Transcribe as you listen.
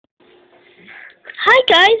Hi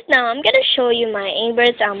guys, now I'm gonna show you my Angry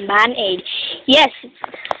Birds Band-Aid. Yes,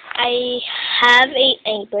 I have a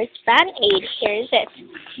Angry Birds Band-Aid. Here's it.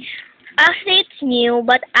 Actually, it's new,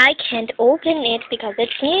 but I can't open it because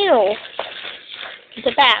it's new.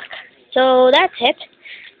 The back. So that's it.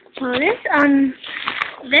 So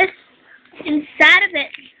this inside of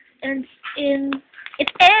it,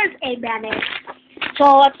 it is a Band-Aid. So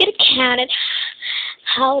I'm gonna count it.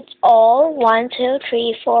 How it's all 1, 2,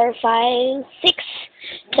 3, 4, 5, 6,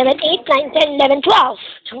 7, 8, 9, 10, 11, 12.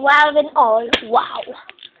 12 in all. Wow.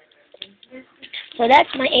 So that's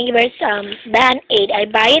my Angry Birds Band-Aid. I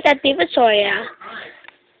buy it at Divisoria.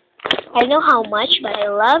 I know how much, but I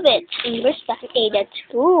love it. Angry Birds Band-Aid. That's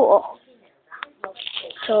cool.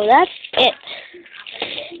 So that's it.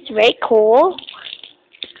 It's very cool.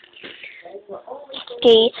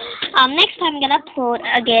 Okay. Next time I'm gonna upload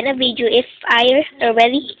again a video if I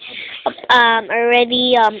already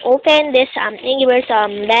open this Angry Birds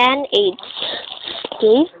Band-Aid.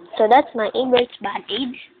 Okay. So that's my Angry Birds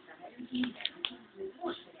Band-Aid.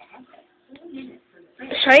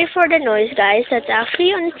 Sorry for the noise, guys. That's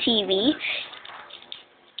actually on TV,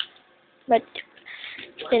 but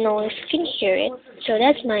you know if you can hear it. So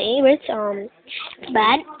that's my Angry Birds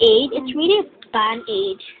Band-Aid. It's really a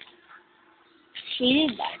Band-Aid. Really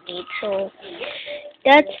Band-Aid. So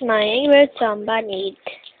that's my Angry Birds Band-Aid.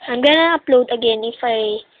 I'm gonna upload again if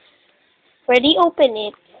I already open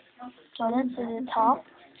it. So that's in the top.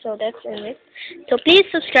 So that's in it. So please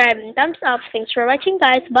subscribe and thumbs up. Thanks for watching,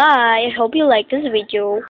 guys. Bye. I hope you like this video.